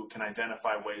you can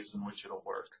identify ways in which it'll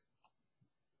work.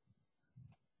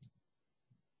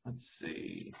 Let's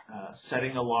see,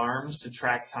 setting alarms to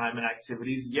track time and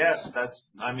activities. Yes,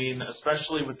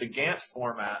 especially with the Gantt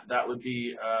format, that would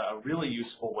be a really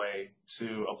useful way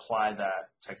to apply that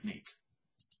technique.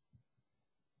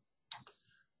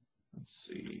 Let's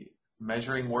see,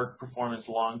 measuring work performance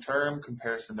long-term,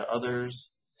 comparison to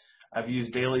others. I've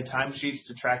used daily timesheets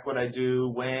to track what I do,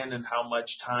 when, and how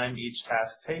much time each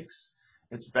task takes.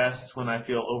 It's best when I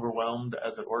feel overwhelmed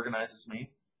as it organizes me.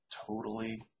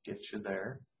 Totally get you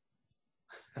there.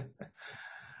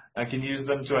 I can use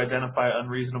them to identify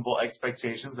unreasonable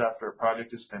expectations after a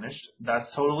project is finished.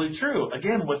 That's totally true.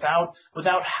 Again, without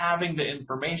having the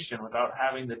information, without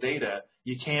having the data,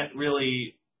 you can't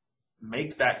really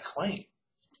make that claim.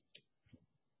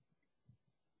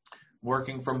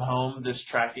 Working from home, this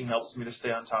tracking helps me to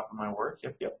stay on top of my work.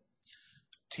 Yep.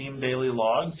 Team daily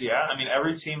logs. Yeah, I mean,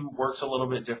 every team works a little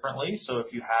bit differently. So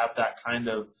if you have that kind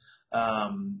of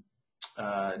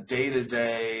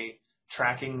day-to-day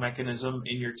tracking mechanism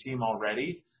in your team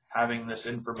already, having this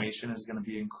information is going to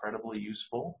be incredibly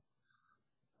useful.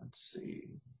 Let's see.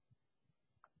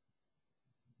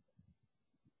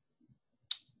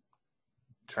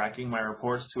 Tracking my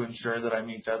reports to ensure that I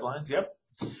meet deadlines. Yep.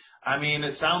 I mean,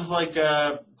 it sounds like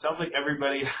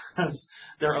everybody has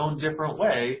their own different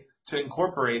way to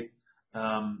incorporate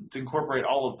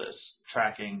all of this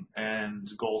tracking and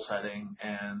goal setting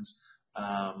and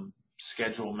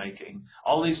schedule making.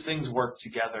 All these things work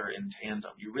together in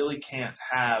tandem. You really can't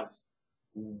have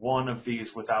one of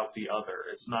these without the other.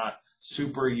 It's not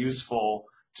super useful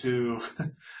to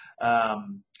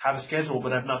have a schedule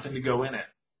but have nothing to go in it,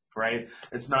 right?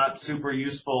 It's not super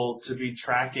useful to be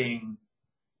tracking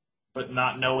but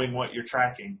not knowing what you're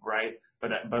tracking, right?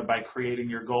 But by creating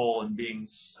your goal and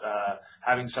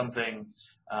having something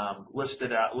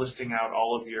listing out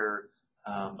all of your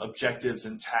objectives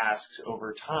and tasks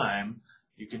over time,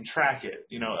 you can track it.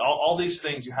 You know, all these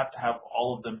things, you have to have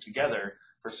all of them together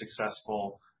for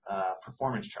successful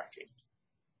performance tracking.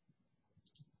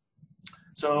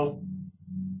 So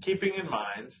keeping in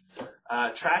mind,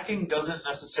 tracking doesn't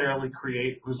necessarily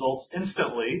create results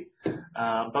instantly,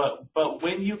 but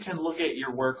when you can look at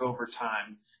your work over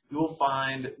time, you will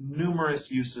find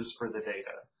numerous uses for the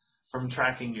data. From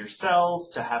tracking yourself,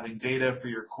 to having data for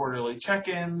your quarterly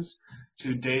check-ins,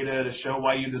 to data to show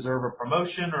why you deserve a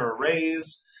promotion or a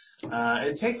raise.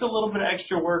 It takes a little bit of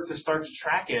extra work to start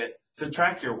to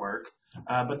track your work,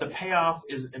 but the payoff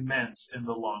is immense in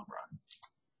the long run.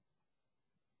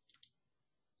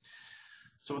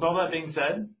 So with all that being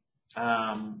said,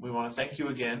 we want to thank you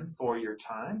again for your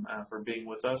time, for being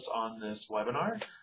with us on this webinar.